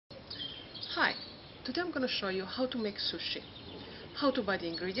Hi, today I'm going to show you how to make sushi, how to buy the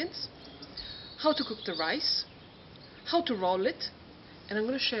ingredients, how to cook the rice, how to roll it, and I'm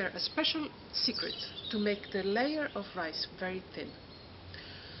going to share a special secret to make the layer of rice very thin.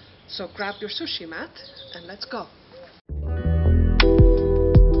 So grab your sushi mat and let's go.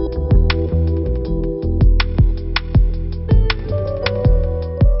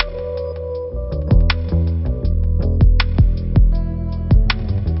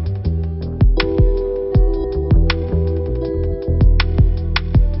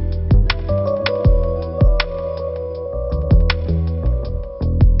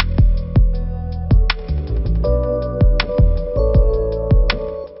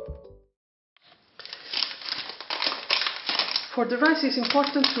 For the rice, it's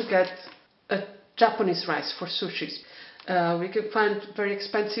important to get a Japanese rice for sushis. We can find very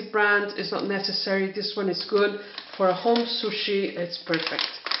expensive brand, it's not necessary. This one is good. For a home sushi, it's perfect.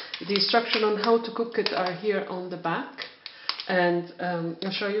 The instructions on how to cook it are here on the back, and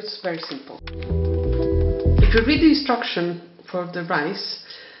I'll show you. It's very simple. If you read the instruction for the rice,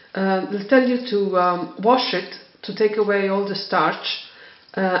 they'll tell you to wash it to take away all the starch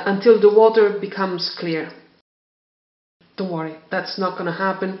until the water becomes clear. Don't worry, that's not going to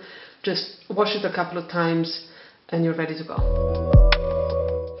happen. Just wash it a couple of times and you're ready to go.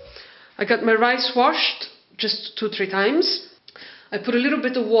 I got my rice washed just 2-3 times. I put a little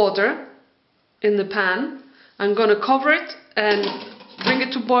bit of water in the pan. I'm going to cover it and bring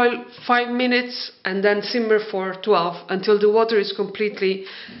it to boil 5 minutes and then simmer for 12 until the water is completely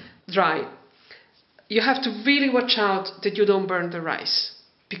dry. You have to really watch out that you don't burn the rice,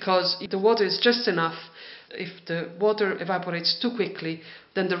 because the water is just enough. If the water evaporates too quickly,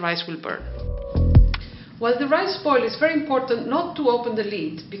 then the rice will burn. While the rice boils, it's very important not to open the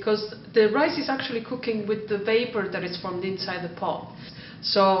lid, because the rice is actually cooking with the vapor that is formed inside the pot.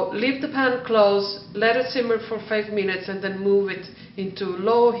 So leave the pan closed, let it simmer for 5 minutes, and then move it into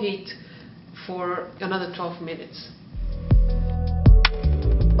low heat for another 12 minutes.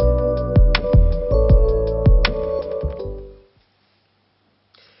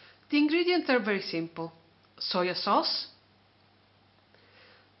 The ingredients are very simple. Soy sauce,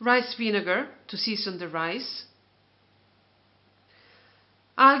 rice vinegar to season the rice,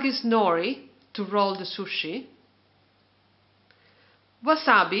 algae nori to roll the sushi,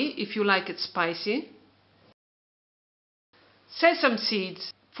 wasabi if you like it spicy, sesame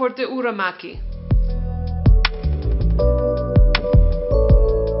seeds for the uramaki.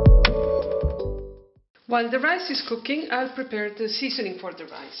 While the rice is cooking, I'll prepare the seasoning for the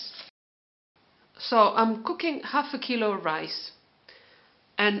rice. So I'm cooking half a kilo of rice,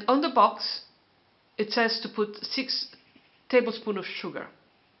 and on the box it says to put 6 tablespoons of sugar.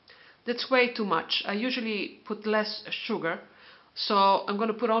 That's way too much. I usually put less sugar, so I'm going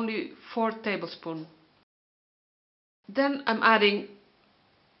to put only 4 tablespoons. Then I'm adding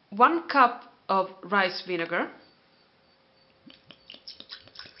 1 cup of rice vinegar,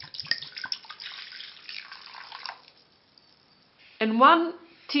 and 1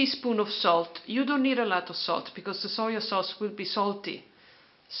 teaspoon of salt. You don't need a lot of salt because the soy sauce will be salty,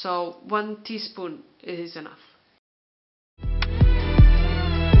 so 1 teaspoon is enough.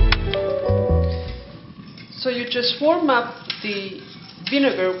 So you just warm up the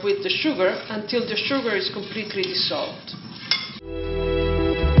vinegar with the sugar until the sugar is completely dissolved.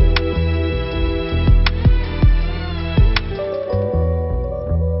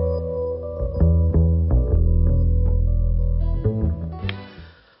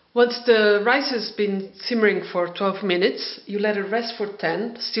 Once the rice has been simmering for 12 minutes, you let it rest for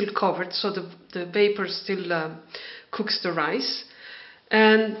 10, still covered, so the vapor still cooks the rice.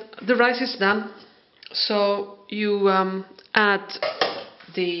 And the rice is done. So you add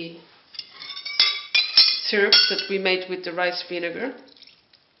the syrup that we made with the rice vinegar.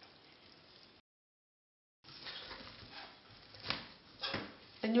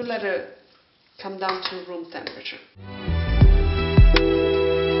 And you let it come down to room temperature.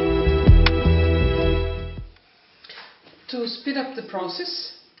 To speed up the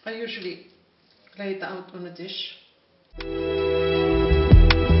process, I usually lay it out on a dish.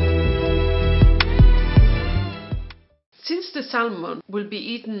 Since the salmon will be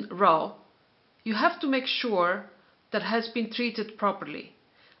eaten raw, you have to make sure that it has been treated properly.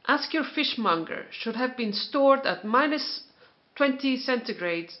 Ask your fishmonger. Should have been stored at -20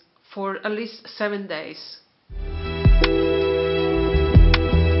 centigrade for at least 7 days.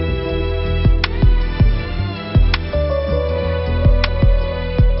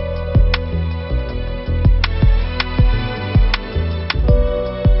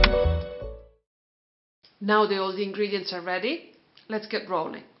 Now all the ingredients are ready, let's get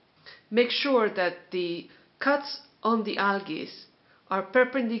rolling. Make sure that the cuts on the algae are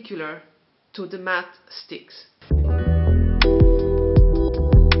perpendicular to the mat sticks.